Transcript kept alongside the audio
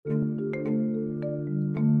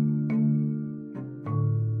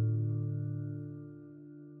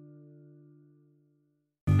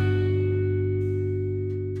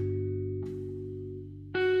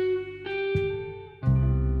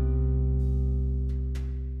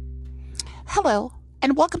Hello,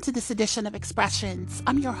 and welcome to this edition of Expressions.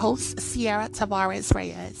 I'm your host, Sierra Tavares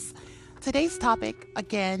Reyes. Today's topic,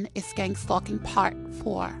 again, is gang stalking part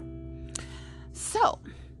 4. So,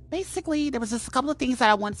 basically, there was just a couple of things that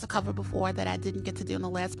I wanted to cover before that I didn't get to do in the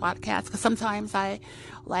last podcast, because sometimes I,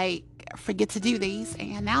 forget to do these,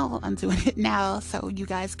 and now I'm doing it now, so you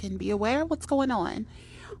guys can be aware of what's going on.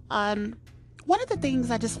 One of the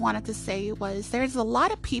things I just wanted to say was there's a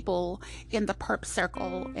lot of people in the perp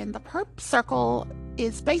circle, and the perp circle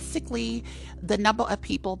is basically the number of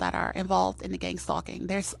people that are involved in the gang stalking.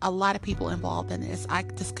 There's a lot of people involved in this. I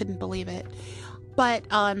just couldn't believe it. But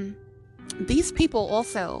these people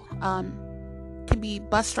also can be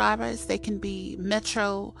bus drivers, they can be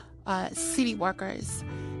metro city workers,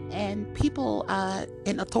 and people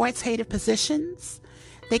in authoritative positions.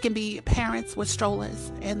 They can be parents with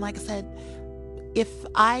strollers. And like I said, if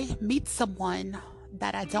I meet someone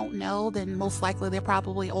that I don't know, then most likely they're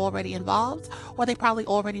probably already involved, or they probably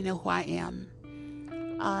already know who I am.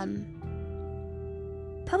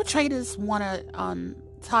 Perpetrators want to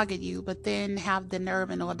target you, but then have the nerve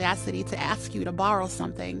and audacity to ask you to borrow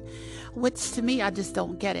something, which to me, I just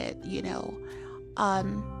don't get it,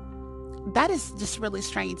 that is just really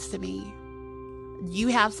strange to me. You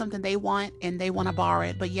have something they want and they want to borrow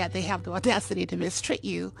it, but yet they have the audacity to mistreat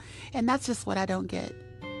you. And that's just what I don't get.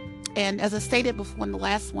 And as I stated before in the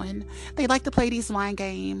last one, they like to play these mind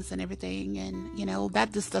games and everything. And,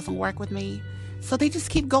 that just doesn't work with me. So they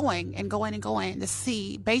just keep going and going and going to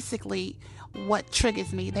see basically what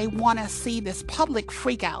triggers me. They want to see this public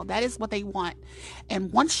freak out. That is what they want.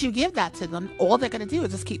 And once you give that to them, all they're going to do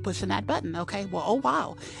is just keep pushing that button. Okay, well, oh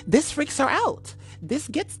wow, this freaks her out. This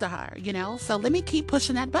gets to her, so let me keep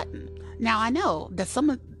pushing that button. Now I know that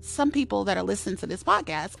some people that are listening to this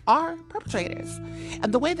podcast are perpetrators.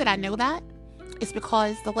 And the way that I know that is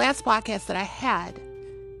because the last podcast that I had,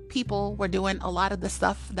 people were doing a lot of the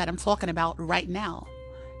stuff that I'm talking about right now,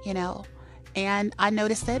 and I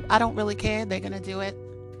noticed it. I don't really care. They're going to do it.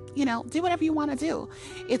 Do whatever you want to do.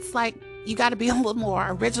 It's like you got to be a little more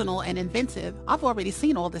original and inventive. I've already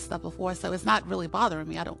seen all this stuff before, so it's not really bothering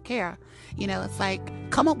me. I don't care. It's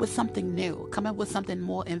like come up with something new. Come up with something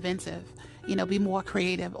more inventive. Be more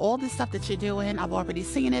creative. All this stuff that you're doing, I've already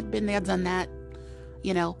seen it, been there, done that.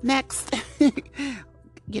 Next.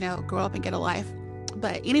 Grow up and get a life.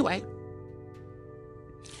 But anyway,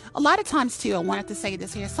 a lot of times too, I wanted to say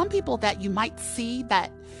this here. Some people that you might see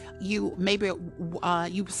that you maybe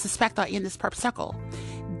you suspect are in this perp circle,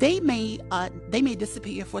 they may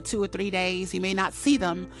disappear for 2 or 3 days. You may not see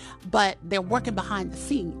them, but they're working behind the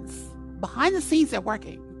scenes. Behind the scenes, they're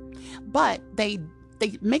working, but they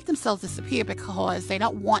make themselves disappear because they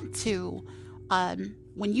don't want to.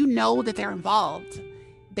 When you know that they're involved,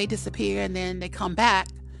 they disappear and then they come back.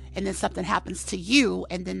 And then something happens to you,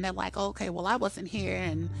 and then they're like, okay, well, I wasn't here,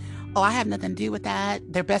 and I have nothing to do with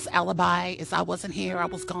that. Their best alibi is I wasn't here, I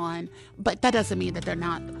was gone. But that doesn't mean that they're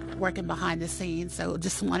not working behind the scenes. So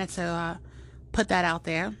just wanted to put that out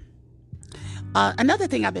there. Another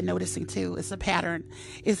thing I've been noticing too is a pattern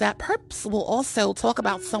is that perps will also talk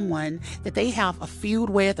about someone that they have a feud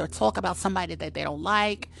with, or talk about somebody that they don't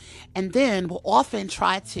like, and then will often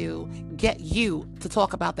try to get you to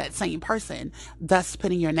talk about that same person, thus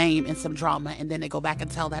putting your name in some drama, and then they go back and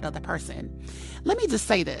tell that other person. Let me just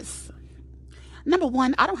say this. Number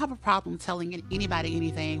one, I don't have a problem telling anybody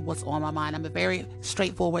anything, what's on my mind. I'm a very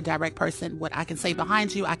straightforward, direct person. What I can say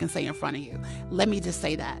behind you, I can say in front of you. Let me just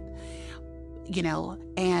say that.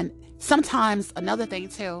 And sometimes another thing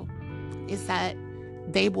too is that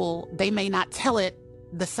they may not tell it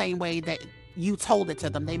the same way that you told it to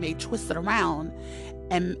them. They may twist it around,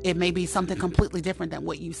 and it may be something completely different than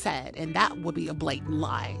what you said, and that would be a blatant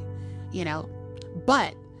lie,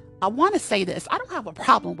 But I want to say this. I don't have a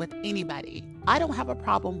problem with anybody. I don't have a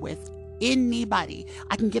problem with anybody.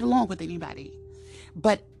 I can get along with anybody.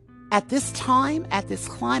 But at this time, at this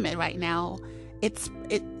climate right now,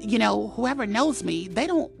 whoever knows me,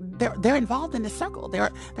 they're involved in this circle. They're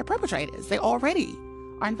perpetrators. They already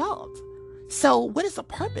are involved. So what is the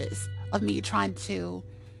purpose of me trying to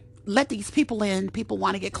let these people in? People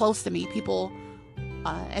want to get close to me. People,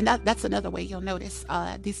 and that's another way you'll notice,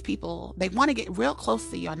 these people, they want to get real close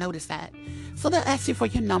to you. I noticed that. So they'll ask you for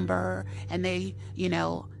your number, and they,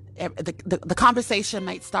 the conversation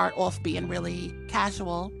might start off being really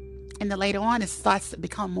casual. And then later on, it starts to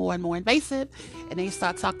become more and more invasive, and they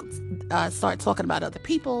start talking about other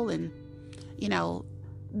people, and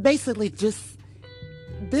basically just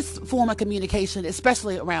this form of communication,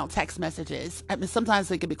 especially around text messages. I mean, sometimes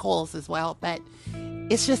it can be calls as well, but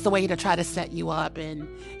it's just a way to try to set you up, and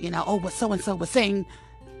what so and so was saying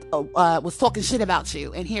was talking shit about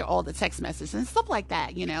you and hear all the text messages and stuff like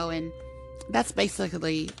that, and that's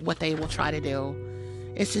basically what they will try to do.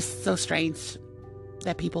 It's just so strange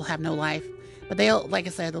that people have no life. But like I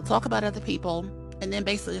said, they'll talk about other people and then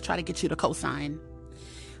basically try to get you to co-sign.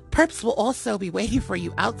 Perps will also be waiting for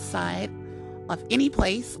you outside of any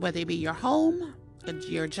place, whether it be your home,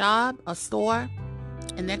 your job, a store,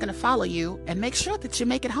 and they're going to follow you and make sure that you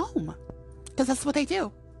make it home, because that's what they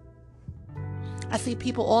do. I see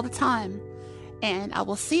people all the time, and I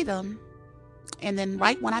will see them, and then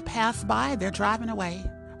right when I pass by, they're driving away.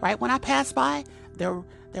 Right when I pass by, they're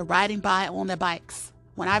riding by on their bikes.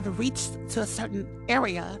 When I've reached to a certain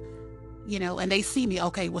area, and they see me,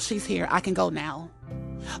 okay, well, she's here, I can go now.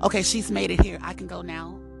 Okay, she's made it here, I can go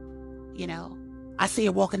now. I see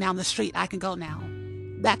her walking down the street, I can go now.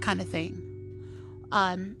 That kind of thing.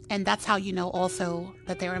 And that's how you know also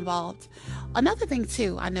that they're involved. Another thing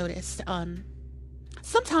too, I noticed,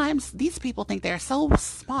 sometimes these people think they're so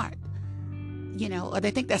smart, or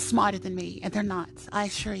they think they're smarter than me, and they're not. I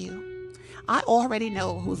assure you. I already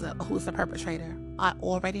know who's the perpetrator. I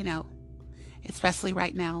already know, especially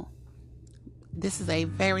right now. This is a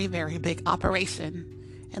very, very big operation.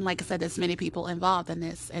 And like I said, there's many people involved in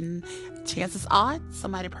this. And chances are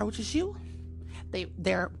somebody approaches you,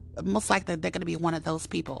 they're most likely they're going to be one of those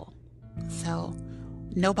people. So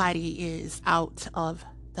nobody is out of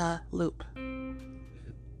the loop.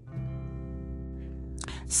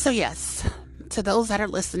 So yes, to those that are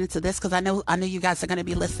listening to this, because I know you guys are going to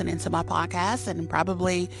be listening to my podcast and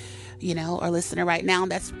probably, are listening right now.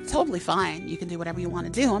 That's totally fine. You can do whatever you want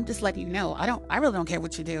to do. I'm just letting you know. I really don't care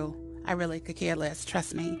what you do. I really could care less.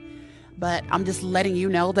 Trust me. But I'm just letting you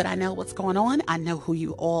know that I know what's going on. I know who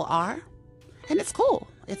you all are. And it's cool.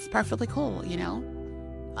 It's perfectly cool,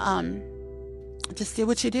 Just do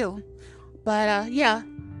what you do. But, yeah.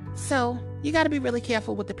 So you got to be really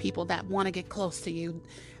careful with the people that want to get close to you.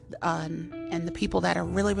 And the people that are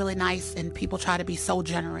really, really nice, and people try to be so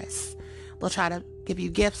generous. They'll try to give you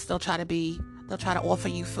gifts. They'll try to offer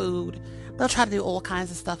you food. They'll try to do all kinds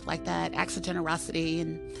of stuff like that. Acts of generosity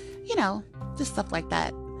and, just stuff like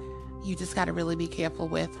that. You just got to really be careful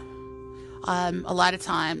with. A lot of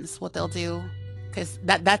times what they'll do, because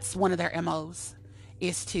that's one of their MOs,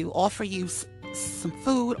 is to offer you some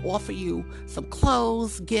food, offer you some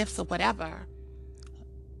clothes, gifts, or whatever,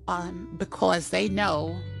 because they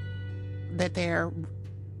know that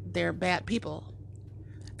they're bad people,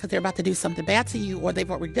 because they're about to do something bad to you, or they've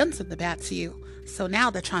already done something bad to you. So now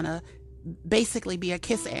they're trying to basically be a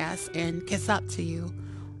kiss ass and kiss up to you,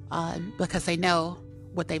 because they know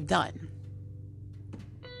what they've done.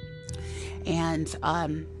 And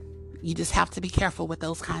you just have to be careful with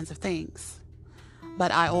those kinds of things.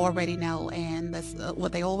 But I already know, and that's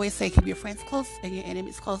what they always say: keep your friends close and your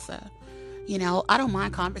enemies closer. I don't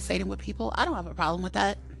mind conversating with people. I don't have a problem with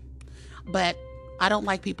that. But I don't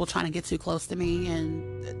like people trying to get too close to me,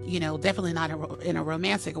 and definitely not in a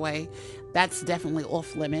romantic way. That's definitely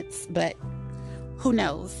off limits. But who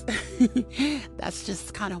knows? That's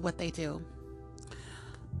just kind of what they do.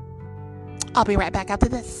 I'll be right back after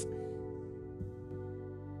this.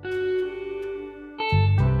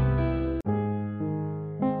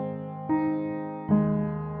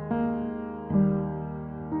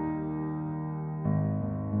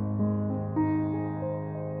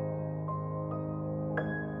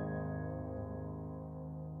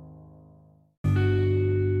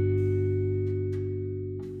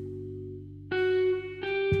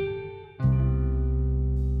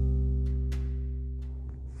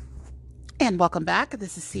 And welcome back.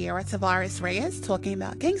 This is Sierra Tavares Reyes talking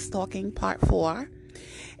about Gang Stalking Part 4.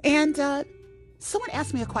 And someone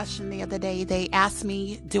asked me a question the other day. They asked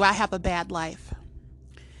me, do I have a bad life?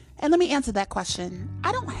 And let me answer that question.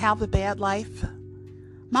 I don't have a bad life.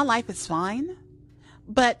 My life is fine.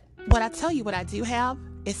 But what I do have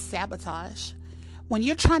is sabotage. When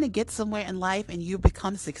you're trying to get somewhere in life and you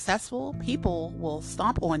become successful, people will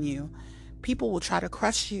stomp on you. People will try to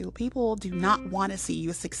crush you. People do not want to see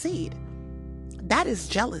you succeed. That is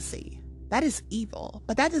jealousy. That is evil.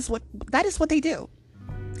 But that is what they do.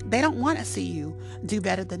 They don't want to see you do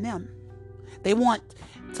better than them. They want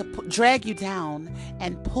to drag you down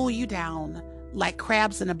and pull you down like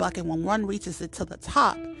crabs in a bucket. When one reaches it to the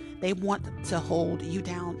top, they want to hold you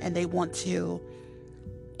down, and they want to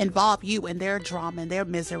involve you in their drama and their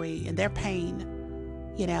misery and their pain.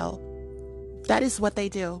 That is what they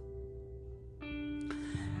do.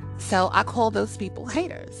 So I call those people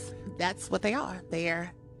haters. That's what they are.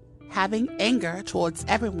 They're having anger towards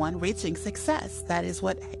everyone reaching success. That is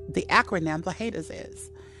what the acronym for haters is.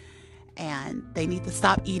 And they need to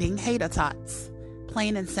stop eating hater tots,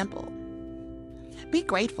 plain and simple. Be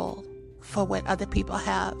grateful for what other people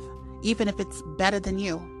have, even if it's better than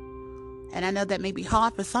you. And I know that may be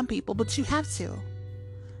hard for some people, but you have to.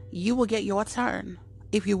 You will get your turn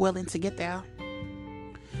if you're willing to get there.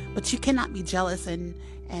 But you cannot be jealous and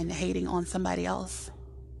hating on somebody else.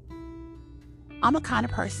 I'm a kind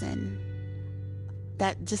of person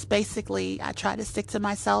that just basically, I try to stick to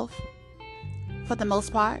myself for the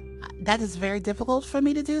most part. That is very difficult for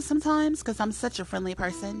me to do sometimes because I'm such a friendly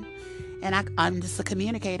person and I'm just a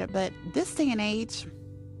communicator. But this day and age,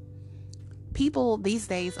 people these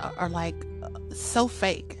days are like so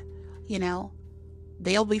fake, you know.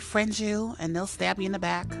 They'll befriend you and they'll stab you in the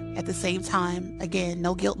back at the same time. Again,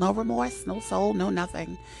 no guilt, no remorse, no soul, no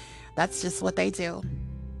nothing. That's just what they do.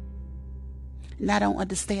 And I don't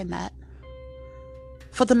understand that.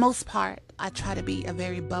 For the most part, I try to be a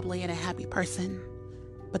very bubbly and a happy person.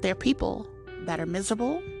 But there are people that are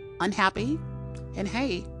miserable, unhappy, and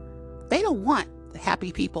hey, they don't want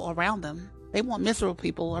happy people around them. They want miserable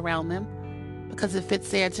people around them because it fits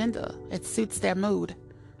their agenda. It suits their mood.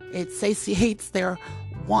 It satiates their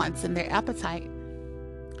wants and their appetite.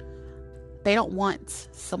 They don't want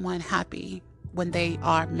someone happy when they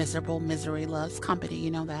are miserable. Misery loves company,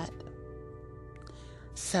 you know that.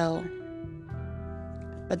 So,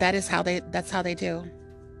 but that's how they do.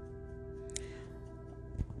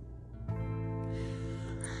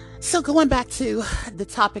 So going back to the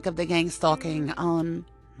topic of the gang stalking,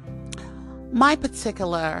 my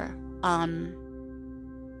particular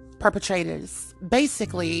perpetrators,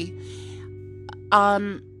 basically,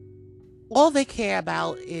 all they care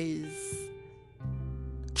about is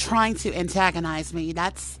trying to antagonize me.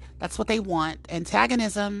 That's what they want,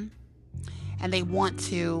 antagonism, and they want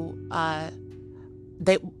to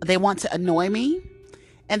they want to annoy me,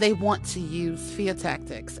 and they want to use fear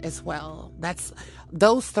tactics as well. That's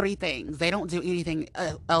those three things. They don't do anything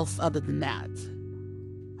else other than that.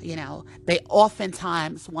 You know, they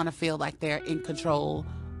oftentimes want to feel like they're in control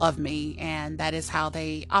of me, and that is how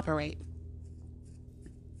they operate.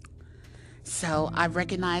 So I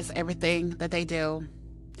recognize everything that they do.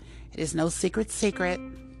 It is no secret.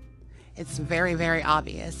 It's very, very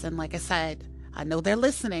obvious. And like I said, I know they're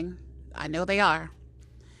listening. I know they are.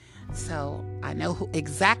 So I know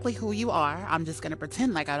exactly who you are. I'm just going to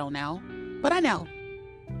pretend like I don't know. But I know.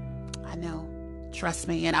 Trust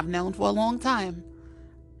me. And I've known for a long time.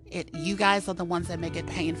 You guys are the ones that make it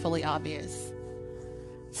painfully obvious.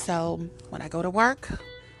 So when I go to work,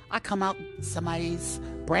 I come out somebody's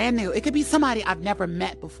brand new. It could be somebody I've never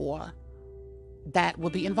met before that will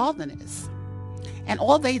be involved in this. And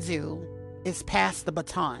all they do is pass the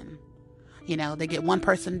baton. You know, they get one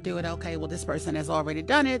person to do it. Okay, well, this person has already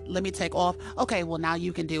done it. Let me take off. Okay, well, now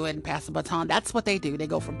you can do it and pass the baton. That's what they do. They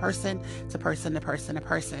go from person to person to person to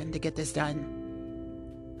person to get this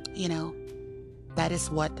done. You know, that is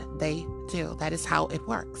what they do. That is how it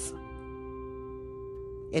works.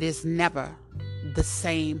 It is never the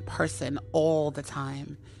same person all the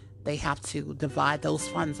time. They have to divide those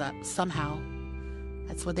funds up somehow.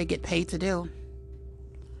 That's what they get paid to do.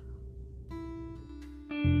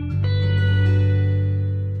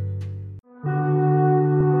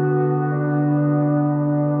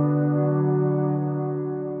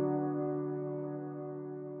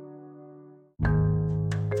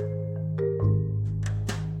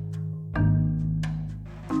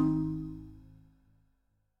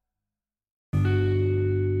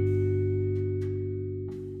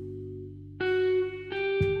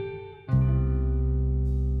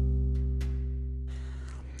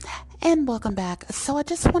 And welcome back. So I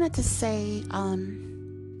just wanted to say,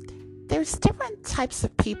 there's different types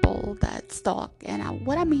of people that stalk. And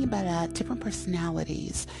what I mean by that, different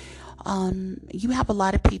personalities. You have a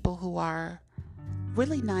lot of people who are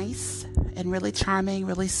really nice and really charming,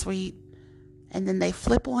 really sweet. And then they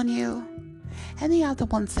flip on you. And the other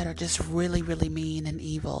ones that are just really, really mean and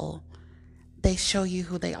evil. They show you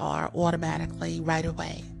who they are automatically right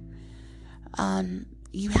away.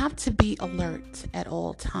 You have to be alert at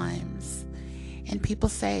all times. And people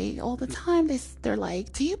say all the time, they're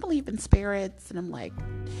like, do you believe in spirits? And I'm like,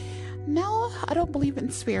 no, I don't believe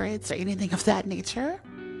in spirits or anything of that nature.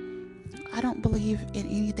 I don't believe in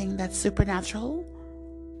anything that's supernatural.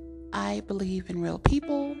 I believe in real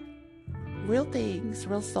people, real things,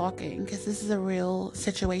 real stalking, because this is a real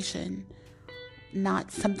situation,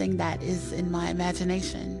 not something that is in my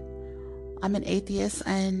imagination. I'm an atheist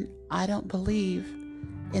and I don't believe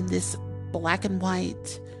in this black and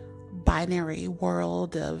white binary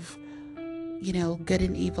world of, good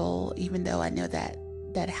and evil, even though I know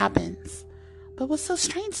that happens. But what's so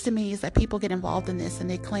strange to me is that people get involved in this and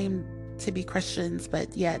they claim to be Christians,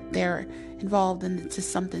 but yet they're involved into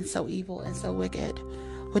something so evil and so wicked,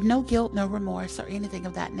 with no guilt, no remorse, or anything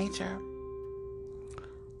of that nature.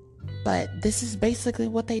 But this is basically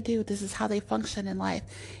what they do. This is how they function in life,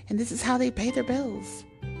 and this is how they pay their bills.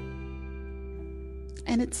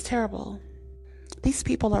 And it's terrible. These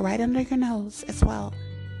people are right under your nose as well.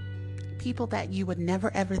 People that you would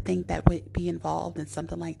never ever think that would be involved in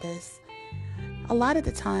something like this. A lot of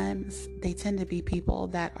the times, they tend to be people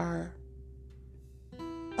that are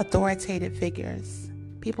authoritative figures,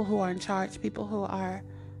 people who are in charge, people who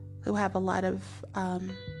have a lot of,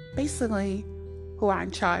 basically, who are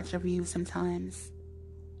in charge of you sometimes.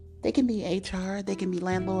 They can be HR, they can be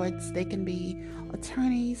landlords, they can be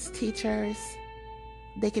attorneys, teachers,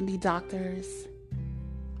 they can be doctors.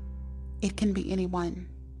 It can be anyone.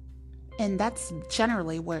 And that's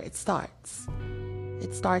generally where it starts.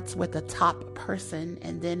 It starts with the top person,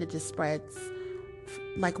 and then it just spreads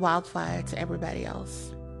like wildfire to everybody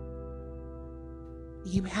else.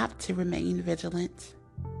 You have to remain vigilant,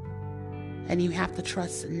 and you have to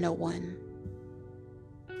trust no one.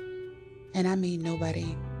 And I mean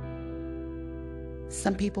nobody.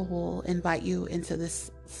 Some people will invite you into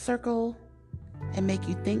this circle and make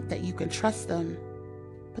you think that you can trust them,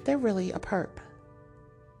 but they're really a perp.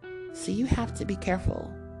 So you have to be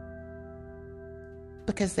careful,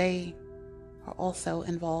 because they are also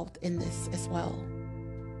involved in this as well.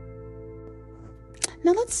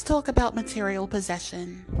 Now let's talk about material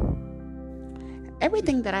possession.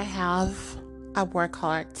 Everything that I have, I work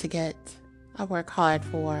hard to get. I work hard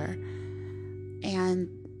for. And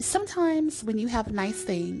sometimes when you have nice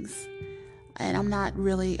things, and I'm not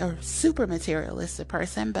really a super materialistic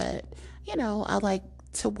person, but I like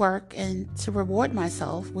to work and to reward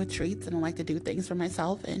myself with treats, and I like to do things for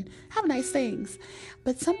myself and have nice things.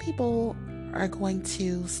 But some people are going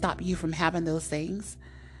to stop you from having those things,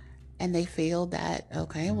 and they feel that,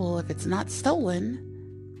 okay, well, if it's not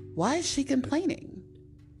stolen, why is she complaining?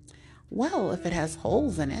 Well, if it has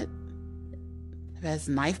holes in it, if it has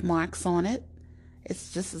knife marks on it,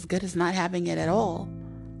 it's just as good as not having it at all.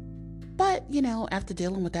 But, after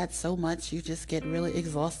dealing with that so much, you just get really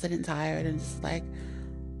exhausted and tired, and just like,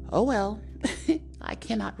 oh well, I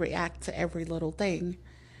cannot react to every little thing.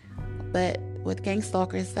 But with gang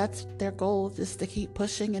stalkers, that's their goal, just to keep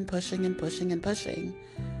pushing and pushing and pushing and pushing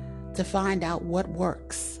to find out what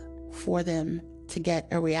works for them to get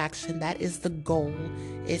a reaction. That is the goal,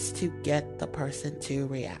 is to get the person to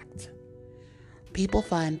react. People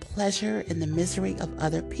find pleasure in the misery of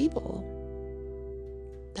other people.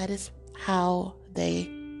 That is how they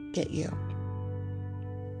get you.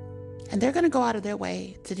 And they're going to go out of their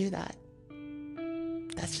way to do that.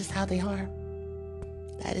 That's just how they are.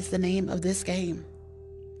 That is the name of this game.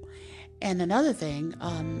 And another thing,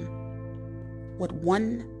 what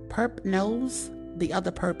one perp knows, the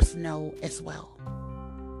other perps know as well.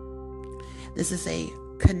 This is a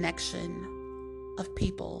connection of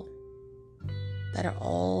people that are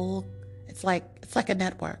all, it's like a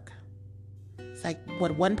network. It's like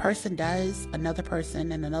what one person does, another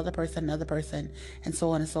person, and another person, another person, and so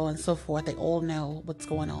on and so on and so forth. They all know what's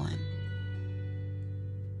going on.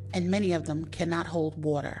 And many of them cannot hold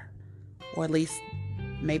water, or at least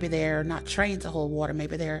maybe they're not trained to hold water.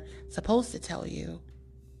 Maybe they're supposed to tell you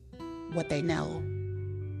what they know,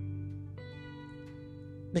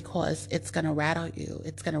 because it's going to rattle you.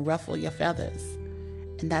 It's going to ruffle your feathers.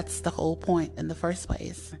 And that's the whole point in the first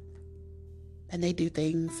place. And they do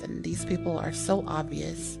things, and these people are so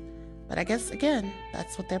obvious. But I guess, again,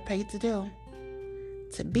 that's what they're paid to do.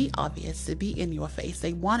 To be obvious, to be in your face.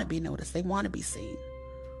 They want to be noticed. They want to be seen.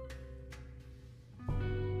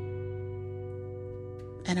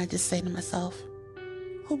 And I just say to myself,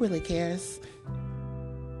 who really cares?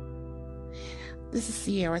 This is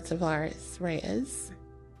Sierra Tavares Reyes.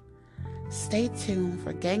 Stay tuned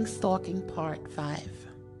for Gang Stalking Part 5.